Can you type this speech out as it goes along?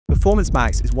Performance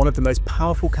Max is one of the most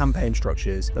powerful campaign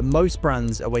structures, but most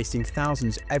brands are wasting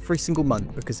thousands every single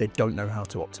month because they don't know how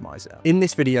to optimize it. In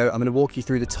this video, I'm going to walk you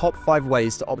through the top 5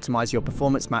 ways to optimize your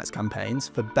Performance Max campaigns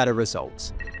for better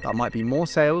results. That might be more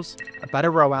sales, a better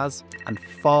ROAS, and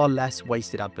far less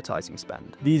wasted advertising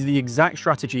spend. These are the exact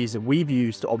strategies that we've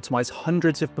used to optimize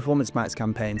hundreds of Performance Max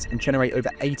campaigns and generate over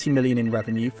 80 million in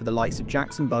revenue for the likes of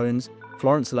Jax Bones,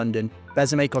 Florence London,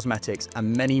 Besame Cosmetics,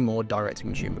 and many more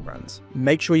direct-to-consumer brands.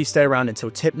 Make sure you stay around until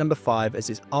tip number 5, as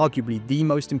it's arguably the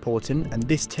most important, and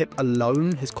this tip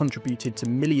alone has contributed to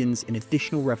millions in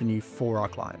additional revenue for our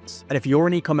clients. And if you're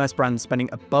an e-commerce brand spending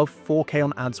above 4K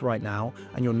on ads right now,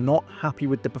 and you're not happy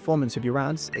with the performance of your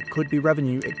ads, it could be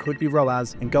revenue, it could be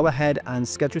ROAS, and go ahead and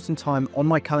schedule some time on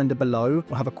my calendar below.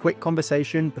 We'll have a quick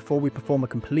conversation before we perform a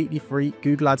completely free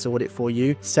Google Ads audit for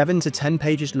you, 7 to 10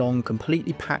 pages long,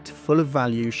 completely packed full of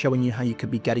value, showing you how you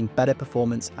could be getting better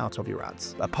performance out of your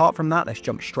ads. But apart from that, let's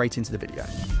jump straight into the video.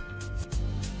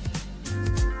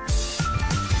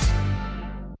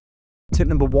 Tip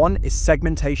number 1 is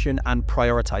segmentation and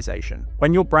prioritization.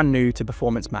 When you're brand new to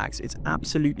Performance Max, it's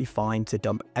absolutely fine to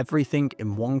dump everything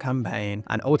in one campaign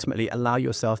and ultimately allow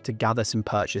yourself to gather some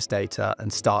purchase data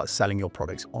and start selling your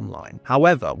products online.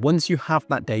 However, once you have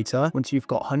that data, once you've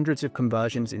got hundreds of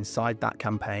conversions inside that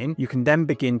campaign, you can then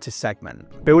begin to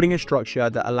segment, building a structure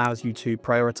that allows you to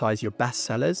prioritize your best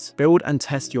sellers, build and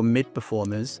test your mid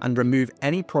performers, and remove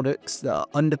any products that are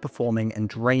underperforming and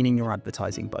draining your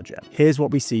advertising budget. Here's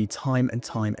what we see time and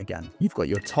time again. You've got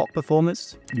your top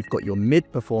performers, you've got your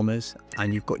mid performers,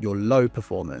 and you've got your low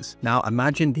performers. Now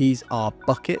imagine these are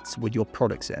buckets with your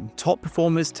products in. Top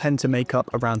performers tend to make up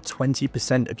around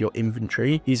 20% of your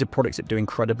inventory. These are products that do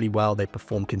incredibly well. They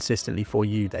perform consistently for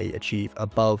you. They achieve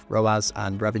above ROAS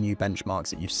and revenue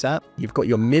benchmarks that you've set. You've got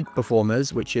your mid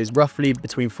performers, which is roughly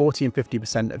between 40 and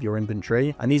 50% of your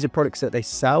inventory. And these are products that they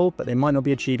sell, but they might not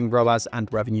be achieving ROAS and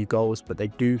revenue goals, but they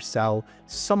do sell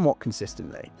somewhat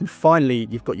consistently. And finally,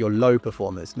 you've got your low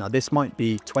performers. Now this might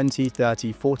be 20,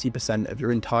 30, 40% of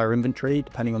your entire inventory,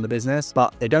 depending on the business,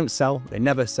 but they don't sell, they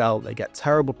never sell, they get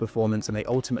terrible performance, and they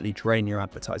ultimately drain your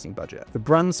advertising budget. For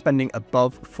brands spending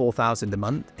above 4,000 a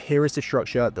month, here is the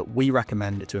structure that we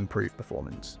recommend to improve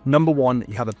performance. Number 1,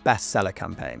 you have a bestseller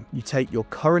campaign. You take your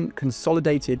current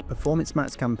consolidated Performance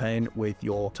Max campaign with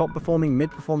your top performing, mid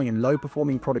performing, and low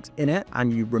performing products in it,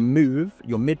 and you remove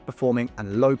your mid performing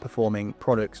and low performing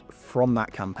products from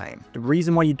that campaign. The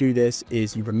reason why you do this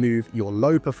is you remove your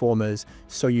low performers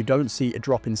so you don't see a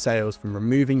drop in sales from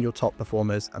removing your top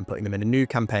performers and putting them in a new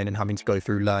campaign and having to go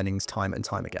through learnings time and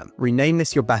time again. Rename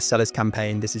this your bestsellers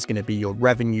campaign. This is going to be your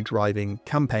revenue driving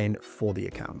campaign for the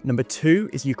account. Number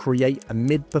 2 is you create a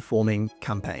mid performing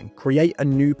campaign. Create a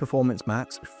new Performance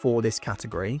Max for this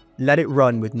category. Let it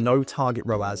run with no target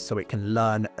ROAS so it can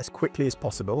learn as quickly as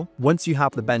possible. Once you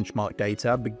have the benchmark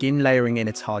data, begin layering in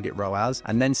a target ROAS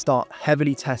and then start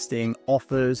heavily testing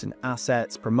offers and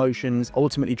assets, promotions,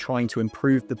 ultimately trying to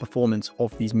improve the performance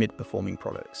of these mid-performing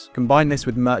products. Combine this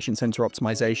with merchant center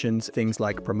optimizations, things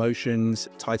like promotions,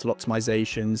 title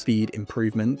optimizations, feed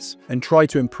improvements, and try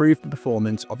to improve the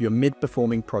performance of your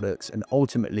mid-performing products and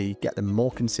ultimately get them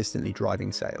more consistently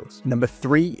driving sales. Number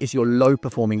 3 is your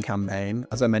low-performing campaign.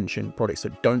 As I mentioned, products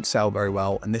that don't sell very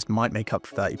well, and this might make up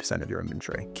 30% of your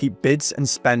inventory. Keep bids and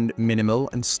spend minimal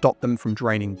and stop them from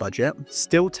draining budget.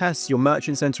 Still test your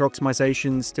merchant center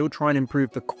optimizations, still try and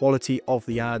improve the quality of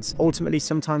the ads. Ultimately,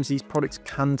 sometimes these products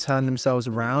can turn themselves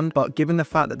around, but given the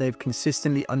fact that they've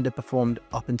consistently underperformed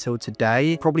up until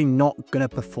today, probably not going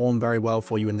to perform very well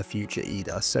for you in the future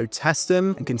either. So test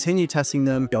them and continue testing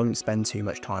them. Don't spend too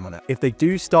much time on it. If they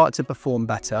do start to perform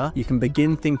better, you can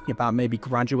begin thinking about maybe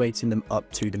graduating them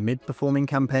up to the mid-performing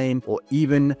campaign or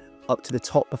even up to the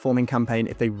top performing campaign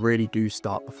if they really do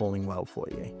start performing well for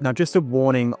you. Now, just a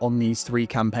warning on these 3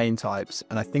 campaign types,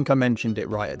 and I think I mentioned it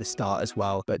right at the start as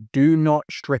well, but do not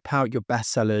strip out your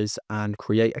bestsellers and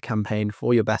create a campaign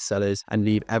for your bestsellers and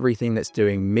leave everything that's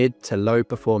doing mid to low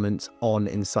performance on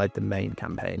inside the main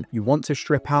campaign. You want to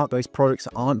strip out those products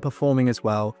that aren't performing as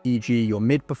well, e.g. your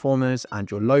mid performers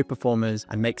and your low performers,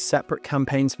 and make separate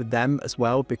campaigns for them as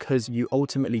well, because you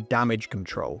ultimately damage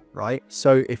control, right?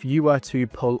 So if you were to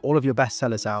pull all of your best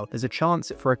sellers out, there's a chance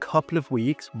that for a couple of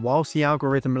weeks, whilst the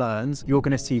algorithm learns, you're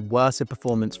going to see worse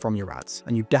performance from your ads,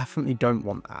 and you definitely don't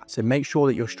want that. So make sure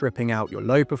that you're stripping out your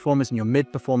low performers and your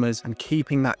mid performers and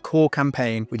keeping that core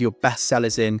campaign with your best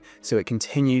sellers in so it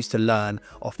continues to learn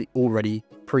off the already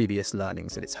previous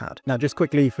learnings that it's had. Now, just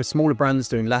quickly, for smaller brands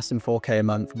doing less than 4K a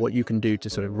month, what you can do to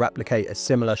sort of replicate a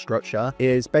similar structure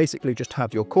is basically just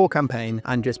have your core campaign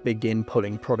and just begin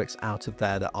pulling products out of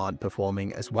there that aren't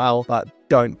performing as well. But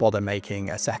don't bother making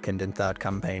a second and third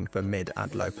campaign for mid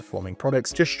and low performing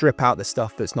products. Just strip out the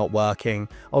stuff that's not working.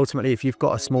 Ultimately, if you've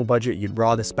got a small budget, you'd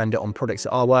rather spend it on products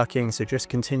that are working. So just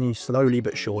continue slowly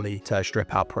but surely to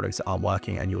strip out products that aren't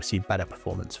working, and you'll see better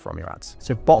performance from your ads.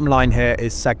 So bottom line here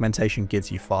is segmentation gives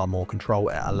you far more control.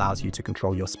 It allows you to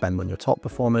control your spend on your top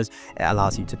performers. It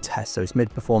allows you to test those mid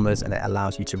performers, and it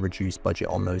allows you to reduce budget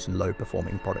on those low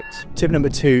performing products. Tip number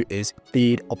 2 is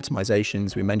feed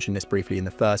optimizations. We mentioned this briefly in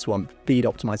the first one. Feed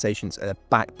optimizations are the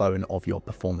backbone of your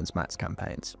Performance Max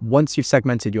campaigns. Once you've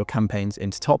segmented your campaigns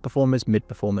into top performers, mid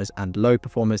performers, and low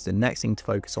performers, the next thing to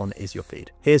focus on is your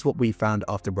feed. Here's what we found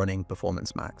after running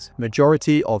Performance Max.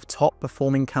 Majority of top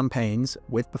performing campaigns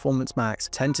with Performance Max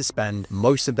tend to spend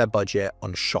most of their budget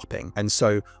on shopping. And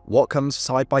so what comes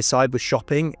side by side with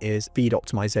shopping is feed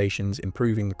optimizations,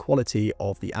 improving the quality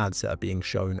of the ads that are being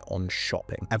shown on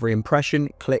shopping. Every impression,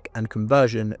 click, and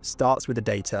conversion starts with the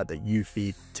data that you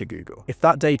feed to Google. If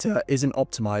that data isn't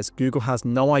optimized, Google has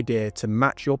no idea to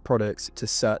match your products to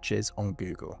searches on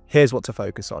Google. Here's what to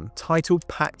focus on.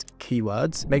 Title-packed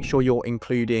keywords. Make sure you're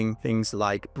including things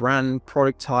like brand,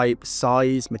 product type,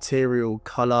 size, material,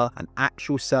 color, and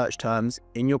actual search terms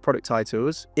in your product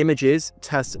titles. Images,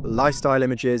 test lifestyle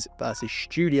images versus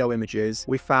studio images.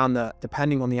 We found that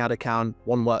depending on the ad account,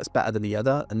 one works better than the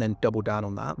other, and then double down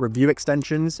on that. Review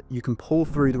extensions. You can pull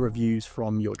through the reviews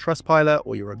from your Trustpilot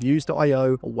or your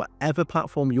reviews.io or whatever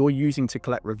platform you're using to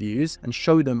collect reviews, and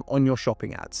show them on your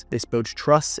shopping ads. This builds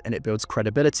trust and it builds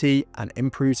credibility and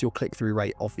improves your click-through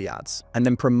rate of the ads. And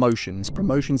then promotions.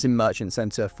 Promotions in Merchant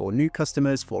Center for new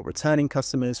customers, for returning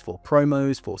customers, for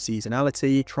promos, for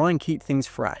seasonality. Try and keep things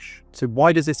fresh. So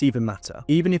why does this even matter?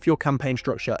 Even if your campaign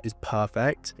structure is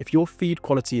perfect, if your feed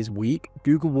quality is weak,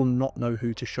 Google will not know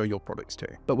who to show your products to.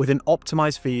 But with an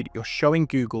optimized feed, you're showing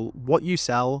Google what you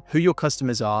sell, who your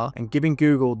customers are, and giving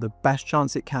Google the best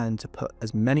chance it can to put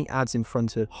as many ads in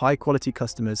front of high quality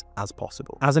customers as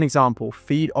possible. As an example,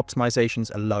 feed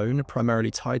optimizations alone,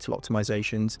 primarily title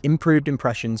optimizations, improved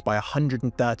impressions by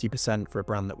 130% for a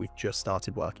brand that we've just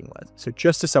started working with. So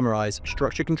just to summarize,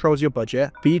 structure controls your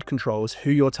budget, feed controls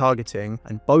who you're targeting,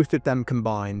 and both of them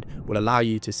combined will allow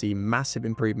you to see massive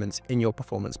improvements in your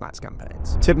Performance Max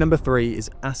campaigns. Tip number 3 is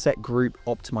asset group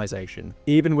optimization.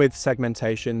 Even with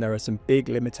segmentation, there are some big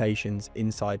limitations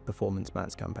inside Performance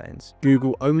Max campaigns.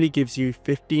 Google only gives you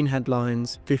 15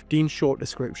 headlines, 15 short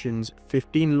descriptions,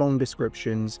 15 long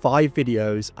descriptions, 5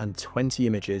 videos, and 20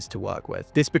 images to work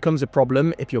with. This becomes a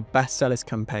problem if your best sellers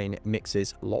campaign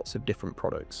mixes lots of different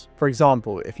products. For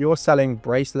example, if you're selling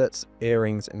bracelets,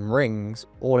 earrings, and rings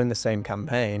all in the same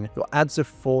campaign, your ads are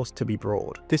forced to be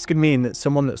broad. This could mean that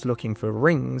someone that's looking for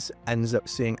rings ends up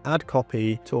seeing ad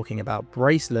copy talking about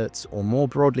bracelets or more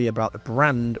broadly about the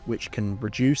brand, which can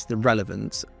reduce the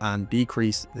relevance and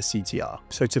decrease the CTR.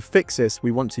 So to fix this,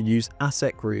 we want to use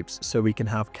asset groups so we can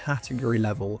have category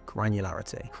level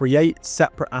granularity. Create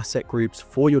separate asset groups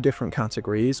for your different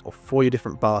categories or for your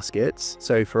different baskets.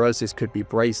 So for us, this could be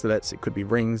bracelets, it could be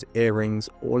rings, earrings,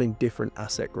 all in different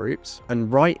asset groups,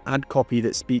 and write ad copy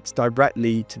that speaks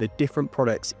directly to the different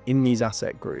products in these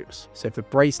asset groups. So for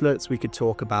bracelets, we could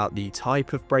talk about the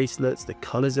type of bracelets, the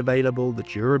colors available, the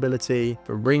durability.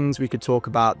 For rings, we could talk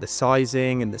about the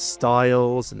sizing and the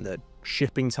styles and the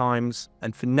shipping times.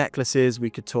 And for necklaces,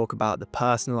 we could talk about the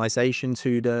personalization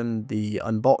to them, the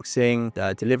unboxing,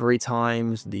 the delivery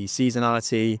times, the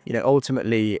seasonality. You know,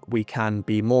 ultimately, we can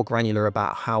be more granular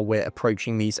about how we're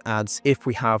approaching these ads if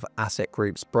we have asset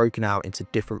groups broken out into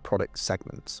different product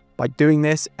segments. By doing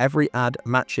this, every ad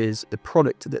matches the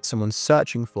product that someone's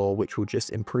searching for, which will just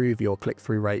improve your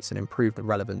click-through rates and improve the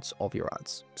relevance of your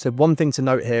ads. So one thing to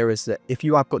note here is that if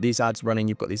you have got these ads running,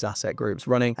 you've got these asset groups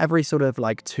running, every sort of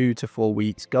like 2 to 4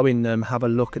 weeks, go in them, have a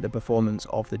look at the performance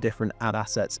of the different ad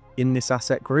assets in this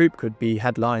asset group. Could be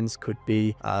headlines, could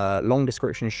be long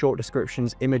descriptions, short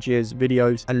descriptions, images,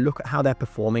 videos, and look at how they're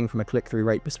performing from a click-through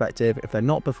rate perspective. If they're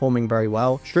not performing very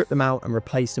well, strip them out and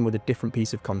replace them with a different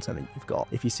piece of content that you've got.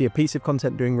 If you see a piece of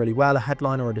content doing really well, a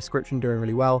headline or a description doing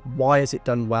really well, why is it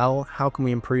done well? How can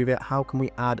we improve it? How can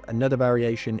we add another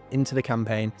variation into the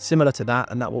campaign similar to that?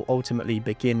 And that will ultimately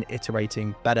begin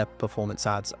iterating better performance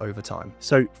ads over time.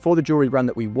 So for the jewelry brand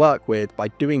that we work with, by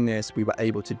doing this, we were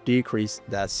able to decrease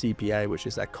their CPA, which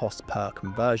is their cost per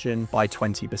conversion, by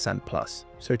 20% plus.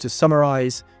 So to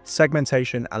summarize,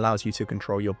 Segmentation allows you to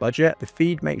control your budget. The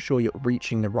feed makes sure you're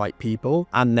reaching the right people.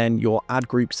 And then your ad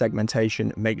group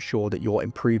segmentation makes sure that you're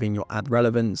improving your ad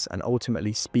relevance and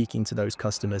ultimately speaking to those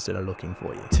customers that are looking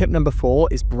for you. Tip number 4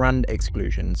 is brand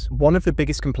exclusions. One of the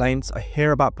biggest complaints I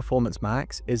hear about Performance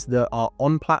Max is that our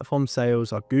on-platform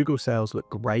sales, our Google sales look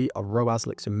great, our ROAS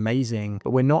looks amazing,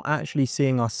 but we're not actually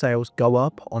seeing our sales go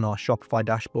up on our Shopify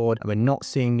dashboard, and we're not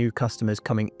seeing new customers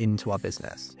coming into our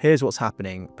business. Here's what's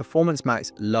happening. Performance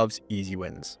Max loves easy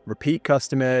wins. Repeat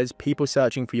customers, people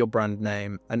searching for your brand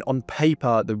name, and on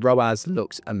paper, the ROAS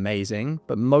looks amazing,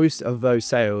 but most of those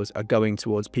sales are going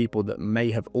towards people that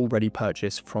may have already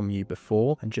purchased from you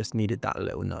before and just needed that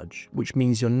little nudge, which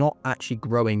means you're not actually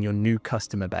growing your new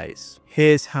customer base.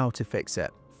 Here's how to fix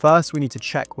it. First, we need to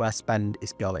check where spend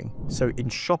is going. So in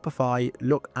Shopify,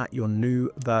 look at your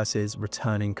new versus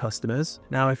returning customers.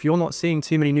 Now, if you're not seeing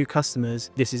too many new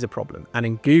customers, this is a problem. And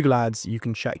in Google Ads, you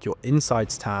can check your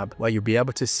Insights tab where you'll be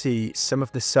able to see some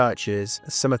of the searches,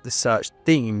 some of the search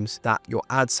themes that your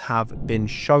ads have been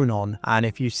shown on. And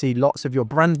if you see lots of your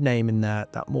brand name in there,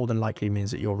 that more than likely means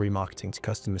that you're remarketing to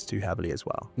customers too heavily as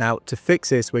well. Now, to fix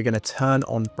this, we're going to turn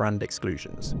on brand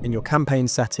exclusions. In your campaign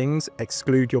settings,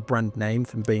 exclude your brand name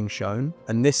from being shown,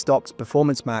 and this stops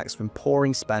Performance Max from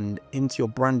pouring spend into your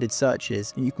branded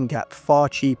searches you can get far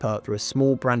cheaper through a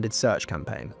small branded search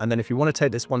campaign. And then if you want to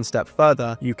take this one step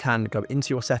further, you can go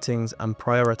into your settings and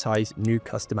prioritize new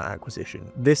customer acquisition.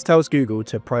 This tells Google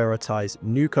to prioritize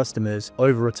new customers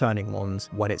over returning ones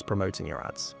when it's promoting your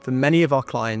ads. For many of our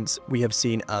clients, we have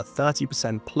seen a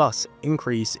 30% plus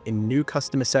increase in new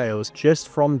customer sales just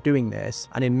from doing this,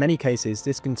 and in many cases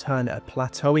this can turn a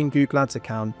plateauing Google Ads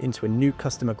account into a new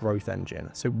customer growth engine.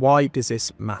 So why does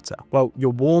this matter? Well,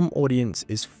 your warm audience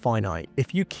is finite.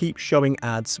 If you keep showing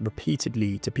ads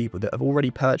repeatedly to people that have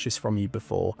already purchased from you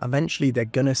before, eventually they're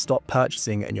gonna stop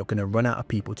purchasing and you're gonna run out of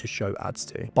people to show ads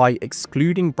to. By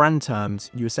excluding brand terms,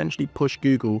 you essentially push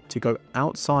Google to go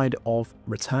outside of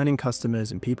returning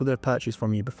customers and people that have purchased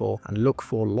from you before and look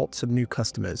for lots of new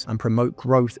customers and promote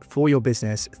growth for your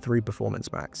business through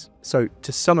Performance Max. So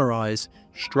to summarize,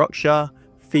 structure,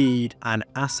 feed, and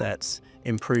assets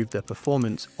improve the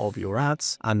performance of your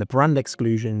ads, and the brand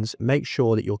exclusions make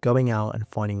sure that you're going out and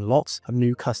finding lots of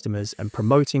new customers and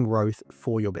promoting growth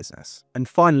for your business. And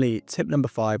finally, tip number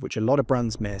 5, which a lot of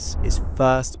brands miss, is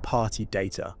first-party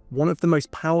data. One of the most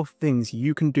powerful things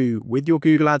you can do with your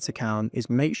Google Ads account is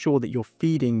make sure that you're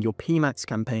feeding your PMAX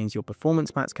campaigns, your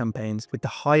Performance Max campaigns with the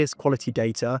highest quality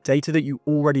data that you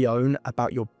already own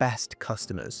about your best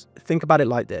customers. Think about it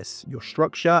like this. Your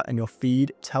structure and your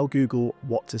feed tell Google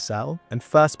what to sell, and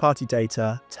first-party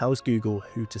data tells Google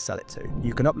who to sell it to.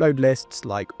 You can upload lists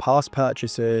like past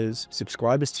purchasers,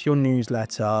 subscribers to your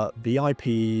newsletter,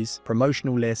 VIPs,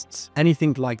 promotional lists,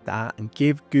 anything like that, and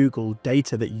give Google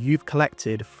data that you've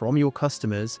collected from your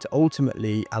customers to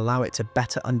ultimately allow it to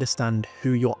better understand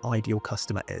who your ideal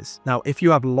customer is. Now, if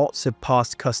you have lots of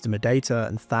past customer data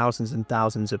and thousands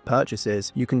of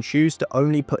purchases, you can choose to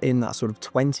only put in that sort of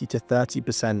 20 to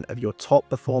 30% of your top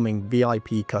performing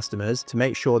VIP customers to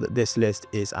make sure that this list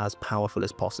is as powerful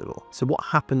as possible. So what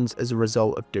happens as a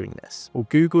result of doing this? Well,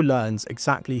 Google learns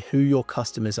exactly who your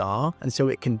customers are, and so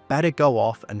it can better go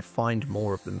off and find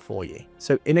more of them for you.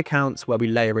 So in accounts where we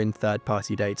layer in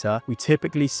third-party data, we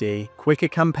typically see quicker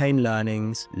campaign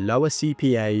learnings, lower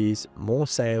CPAs, more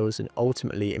sales, and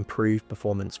ultimately improved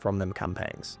performance from them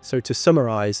campaigns. So to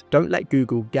summarize, don't let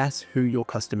Google guess who your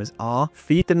customers are,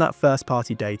 feed them that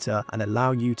first-party data, and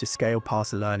allow you to scale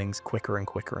past the learnings quicker and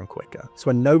quicker and quicker. So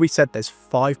I know we said there's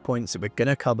 5 points that we're going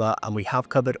to cover, and we have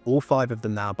covered all 5 of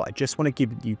them now, but I just want to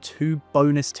give you 2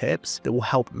 bonus tips that will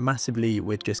help massively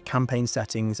with just campaign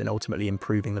settings and ultimately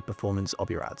improving the performance of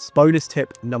your ads. Bonus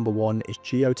tip number 1 is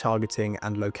geo-targeting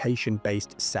and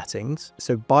location-based settings.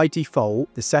 So by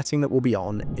default, the setting that will be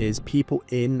on is people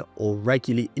in or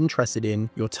regularly interested in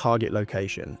your target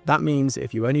location. That means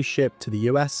if you only ship to the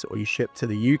US or you ship to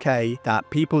the UK, that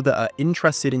people that are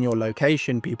interested in your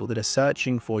location, people that are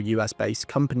searching for US-based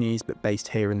companies but based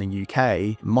here in the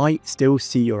UK, might still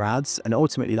see your ads, and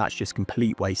ultimately that's just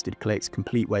complete wasted clicks,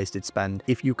 complete wasted spend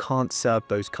if you can't serve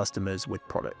those customers with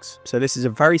products. So this is a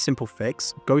very simple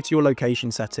fix. Go to your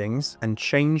location settings and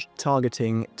change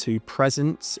targeting to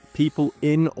presence, people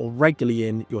in or regularly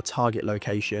in your target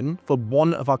location. For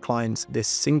one of our clients, this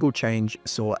single change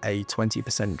saw a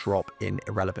 20% drop in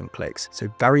irrelevant clicks.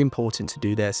 So very important to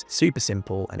do this, super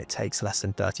simple, and it takes less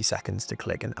than 30 seconds to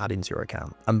click and add into your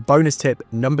account. And bonus tip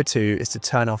number 2 is to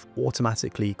turn off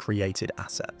automatically created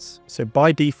assets. So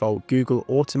by default, Google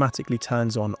automatically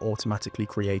turns on automatically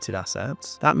created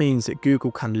assets. That means that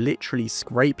Google can literally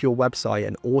scrape your website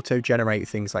and auto-generate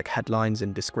things like headlines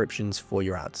and descriptions for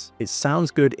your ads. It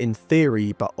sounds good in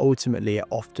theory, but ultimately it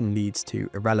often leads to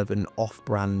irrelevant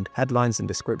off-brand headlines and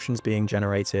descriptions being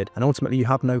generated, and ultimately you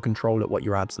have no control at what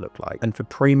your ads look like. And for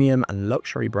premium and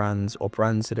luxury brands, or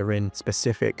brands that are in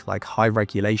specific like high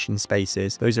regulation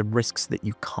spaces, those are risks that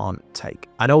you can't take.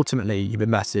 And ultimately you've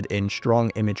invested in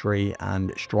strong imagery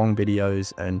and strong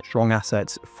videos and strong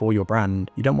assets for your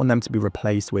brand. You don't want them to be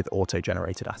replaced with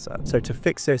auto-generated assets. So to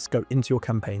fix this, go into your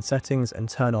campaign settings and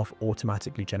turn off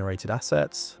automatically generated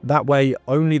assets. That way,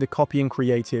 only the copy and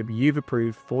creative you've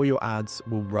approved for your ads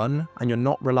will run, and you're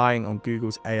not relying on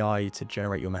Google's AI to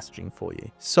generate your messaging for you.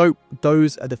 So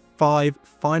those are the 5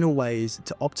 final ways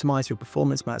to optimize your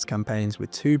Performance Max campaigns,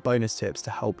 with 2 bonus tips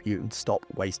to help you stop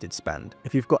wasted spend.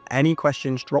 If you've got any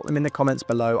questions, drop them in the comments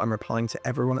below. I'm replying to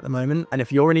everyone at the moment. And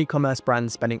if you're an e-commerce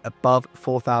brand spending above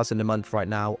 $4,000 a month right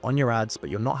now on your ads, but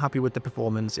you're not happy with the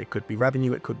performance, it could be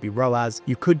revenue, it could be ROAS,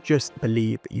 you could just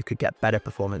believe that you could get better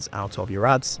performance out of your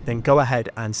ads, then go ahead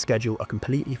and schedule a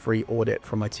completely free audit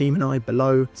from my team and I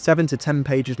below, 7 to 10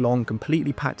 pages long,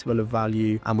 completely packed full of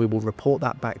value, and we will report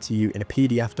that back to you in a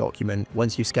PDF document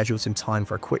once you schedule some time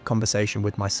for a quick conversation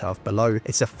with myself below.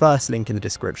 It's the first link in the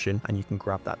description, and you can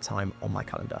grab that time on my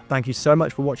calendar. Thank you so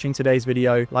much for watching today's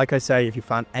video. Like I say, if you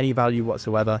found any value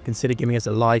whatsoever, consider giving us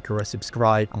a like or a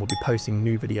subscribe, and we'll be posting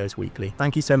new videos weekly.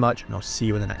 Thank you so much, and I'll see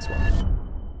you in the next one.